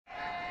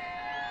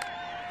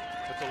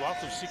It's a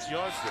loss of 6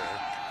 yards there.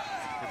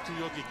 And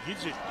Tuioti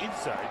gives it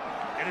inside.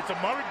 And it's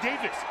Ahmari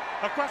Davis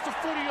across the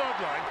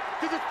 40-yard line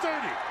to the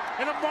 30.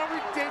 And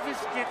Ahmari Davis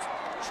gets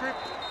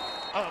tripped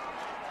up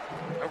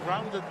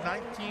around the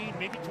 19,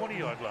 maybe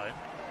 20-yard line,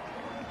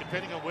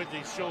 depending on where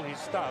they show his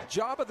stop.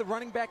 Job of the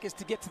running back is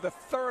to get to the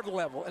 3rd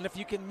level, and if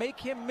you can make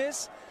him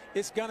miss,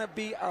 it's going to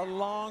be a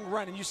long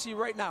run. And you see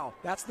right now,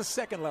 that's the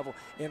 2nd level.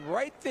 And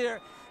right there,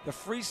 the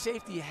free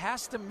safety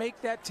has to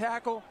make that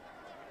tackle.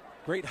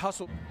 Great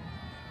hustle.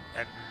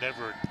 And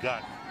never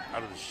got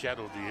out of the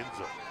shadow of the end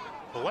zone.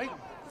 The White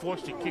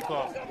forced a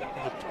kickoff from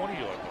the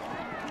 20-yard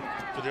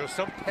line. So there was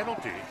some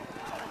penalty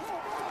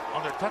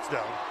on their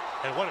touchdown.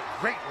 And what a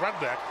great run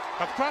back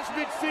across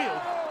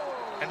midfield.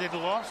 And they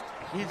lost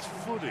his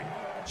footing.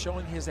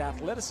 Showing his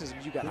athleticism.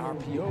 You got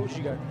RPOs,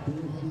 you got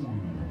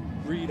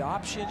read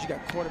options, you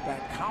got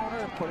quarterback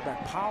counter,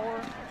 quarterback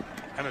power.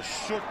 And a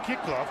short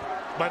kickoff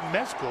by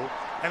Mexico,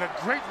 and a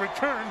great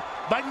return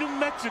by New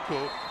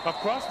Mexico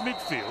across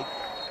midfield.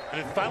 And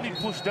it finally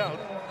pushed out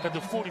at the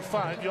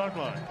 45-yard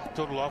line.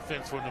 Total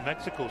offense for New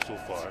Mexico so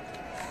far.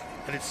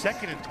 And it's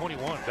 2nd and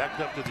 21, backed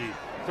up to the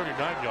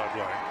 39-yard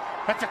line.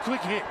 That's a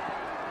quick hit.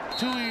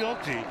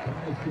 Tuioti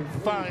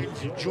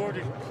finds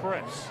Jordan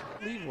Press.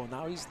 Well,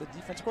 now he's the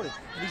defense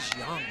coordinator, and he's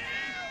young.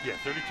 Yeah,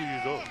 32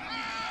 years old.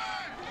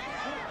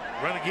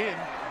 Run again,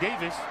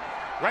 Davis,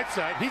 right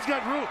side, he's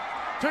got room.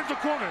 Turns the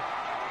corner,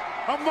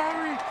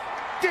 Ahmari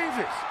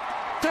Davis,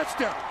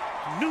 touchdown,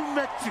 New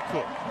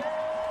Mexico.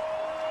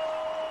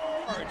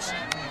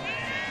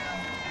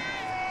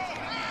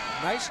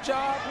 Nice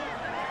job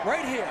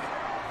right here.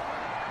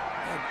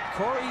 And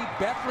Corey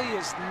Bethley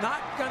is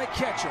not going to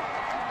catch him.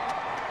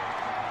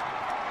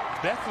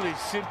 Bethley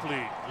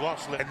simply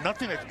lost, and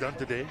nothing that's done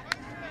today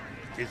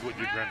is what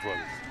your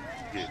grandfathers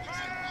did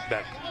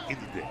back in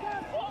the day.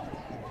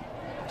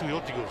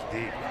 Tuioti goes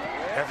deep,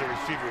 has a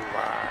receiver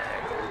wide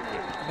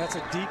open. And that's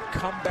a deep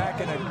comeback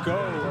and a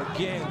go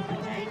again.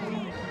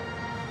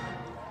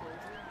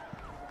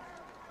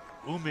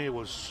 Ume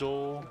was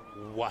so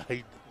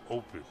wide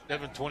open.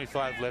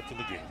 7:25 left in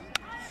the game.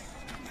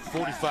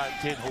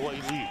 45-10, Hawaii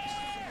leads.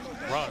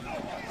 Run,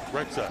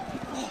 right side.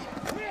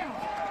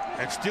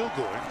 And still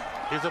going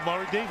is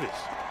Ahmari Davis.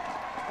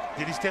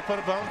 Did he step out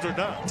of bounds or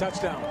not?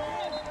 Touchdown.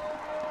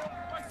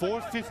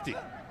 4:50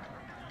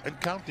 and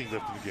counting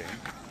left in the game.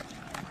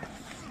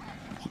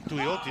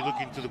 Tuioti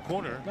looking to the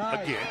corner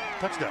again.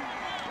 Touchdown.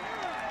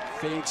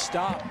 Fade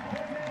stop.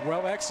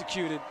 Well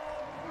executed.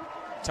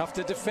 Tough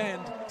to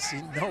defend.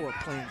 See Noah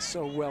playing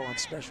so well on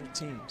special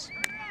teams.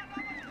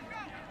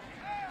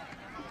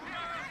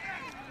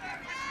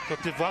 So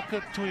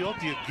Tevaka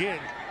Tuioti again,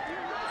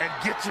 and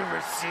gets a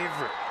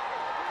receiver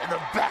in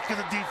the back of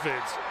the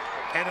defense,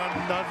 and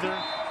another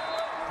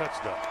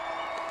touchdown.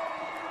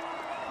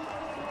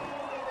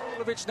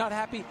 Not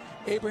happy.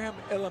 Abraham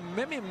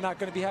Elamimium not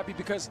going to be happy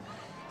because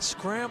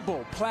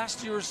scramble,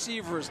 plaster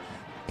receivers,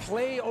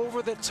 play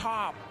over the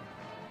top.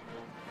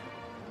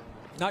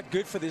 Not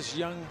good for this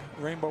young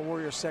Rainbow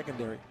Warrior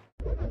secondary.